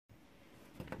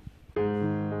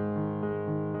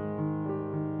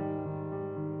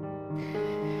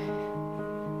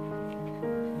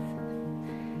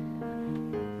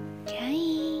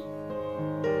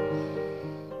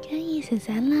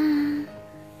Susanna.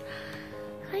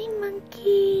 Hi,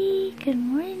 monkey. Good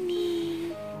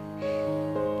morning.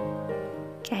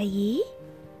 Gayi?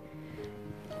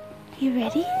 You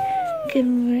ready? Good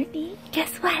morning.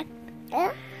 Guess what?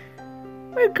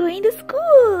 We're going to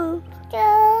school.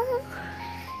 Yeah.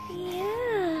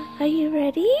 Are you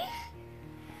ready?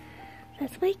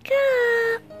 Let's wake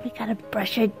up. We gotta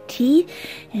brush our teeth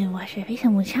and wash our face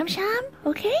and we'll sham sham,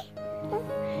 okay?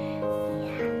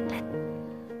 Yeah.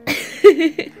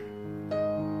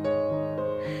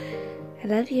 I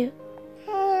love you.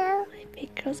 My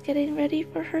big girl's getting ready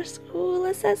for her school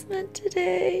assessment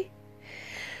today.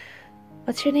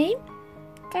 What's your name?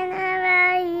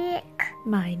 Jenevera.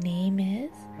 My name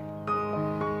is...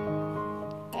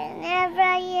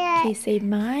 Jenevera. Okay, say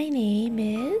my name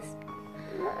is...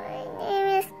 My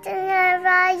name is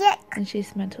Jenevera. And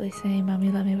she's mentally saying, Mommy,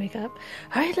 let me wake up.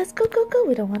 Alright, let's go, go, go.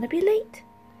 We don't want to be late.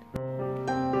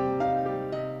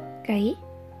 Gayi?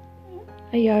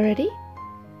 Are you all ready?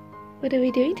 What are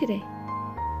we doing today?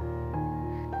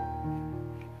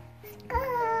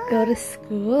 Go to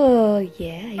school.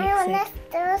 Yeah, you excited?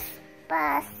 Let's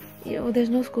bus. Yeah, well, there's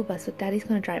no school bus, so Daddy's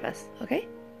gonna drive us, okay?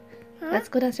 Let's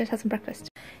go downstairs, have some breakfast.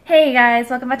 Hey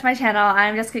guys, welcome back to my channel.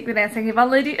 I'm just Quickly Dancing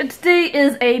Yvonne Lady, and today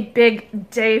is a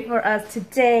big day for us.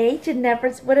 Today,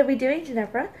 Jenevera's, what are we doing,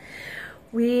 Jenevera?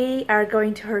 We are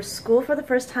going to her school for the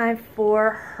first time for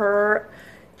her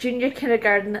Junior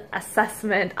Kindergarten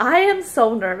assessment. I am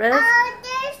so nervous. Oh,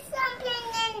 there's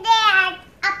something in there,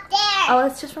 up there. Oh,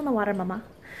 it's just from the water, Mama.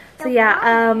 So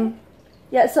yeah,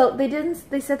 yeah, so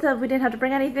they said that we didn't have to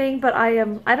bring anything, but I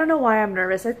don't know why I'm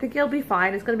nervous. I think it'll be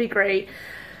fine. It's gonna be great.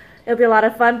 It'll be a lot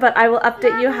of fun, but I will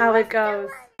update you how it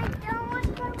goes.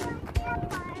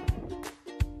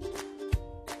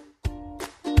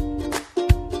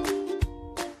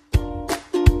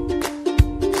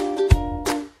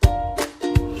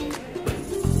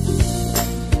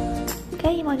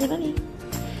 Okay, you want your mommy?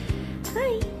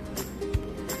 Hi.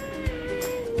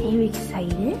 Are you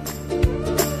excited?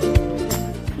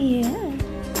 Yeah.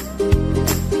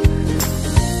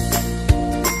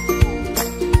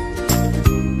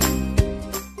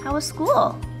 How was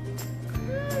school?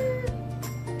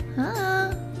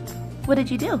 Huh? What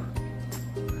did you do?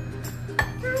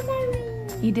 Coloring.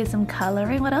 You did some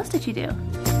coloring. What else did you do?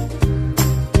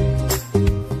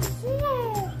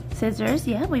 Scissors.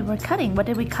 Yeah, we were cutting. What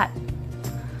did we cut?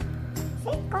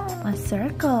 Circle. A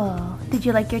circle. Did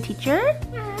you like your teacher?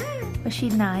 Was she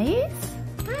nice?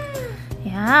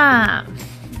 Yeah.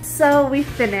 So we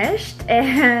finished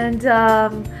and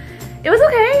it was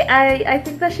okay. I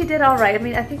think that she did all right. I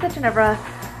mean, I think that Jenevera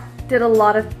did a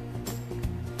lot of,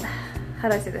 how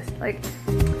do I say this? Like,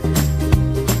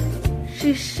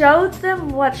 she showed them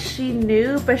what she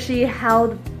knew, but she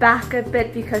held back a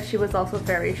bit because she was also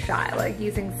very shy, like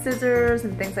using scissors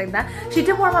and things like that. She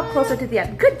did warm up closer to the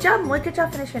end. Good job, Moy. Good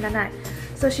job finishing that night.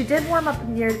 So she did warm up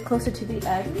closer to the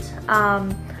end.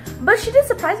 But she did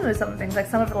surprise me with some things, like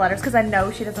some of the letters, because I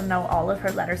know she doesn't know all of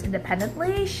her letters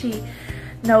independently. She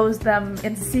knows them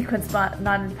in sequence, but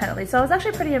not independently. So I was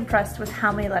actually pretty impressed with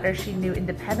how many letters she knew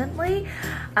independently.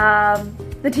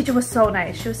 The teacher was so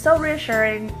nice. She was so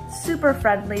reassuring, super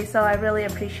friendly, so I really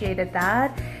appreciated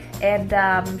that. And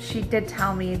she did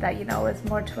tell me that, you know, it's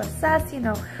more to assess, you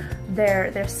know,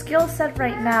 their skill set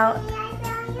right now.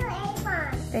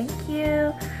 Thank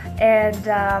you.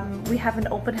 And we have an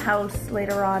open house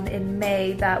later on in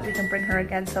May that we can bring her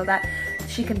again so that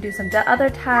she can do some other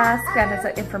tasks, and it's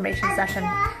an information session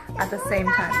at the same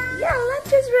time. Yeah,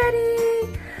 lunch is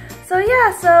ready. So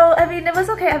yeah, so I mean, it was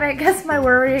okay. I mean, I guess my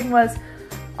worrying was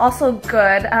also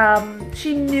good.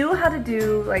 She knew how to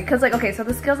do, like, cause like, okay, so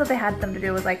the skills that they had them to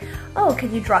do was like, oh,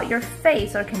 can you draw your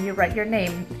face or can you write your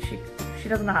name? She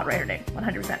doesn't know how to write her name,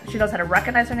 100%. She knows how to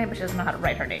recognize her name, but she doesn't know how to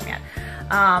write her name yet.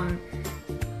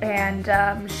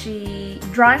 She,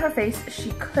 drawing her face,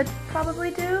 she could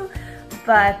probably do,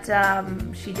 but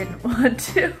she didn't want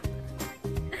to.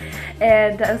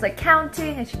 And I was like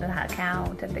counting, and she didn't know how to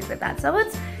count and things like that. So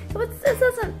it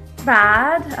wasn't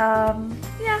bad.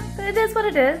 Yeah, it is what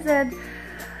it is, and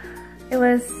it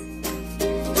was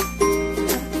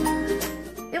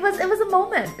a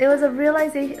moment. It was a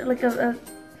realization, like a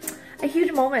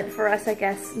huge moment for us, I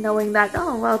guess, knowing that,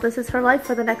 oh, well, this is her life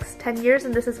for the next 10 years,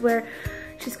 and this is where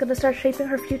she's gonna start shaping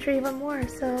her future even more.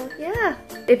 So yeah,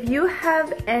 if you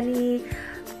have any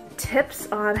tips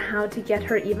on how to get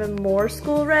her even more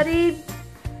school ready,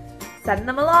 send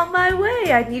them along my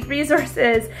way. I need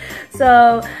resources.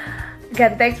 So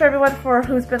again, thanks for everyone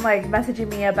who's been like messaging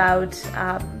me about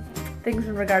things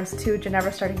in regards to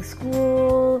Jenevera starting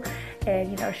school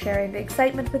and, you know, sharing the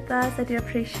excitement with us. I do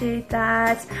appreciate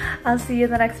that. I'll see you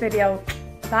in the next video.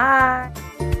 Bye!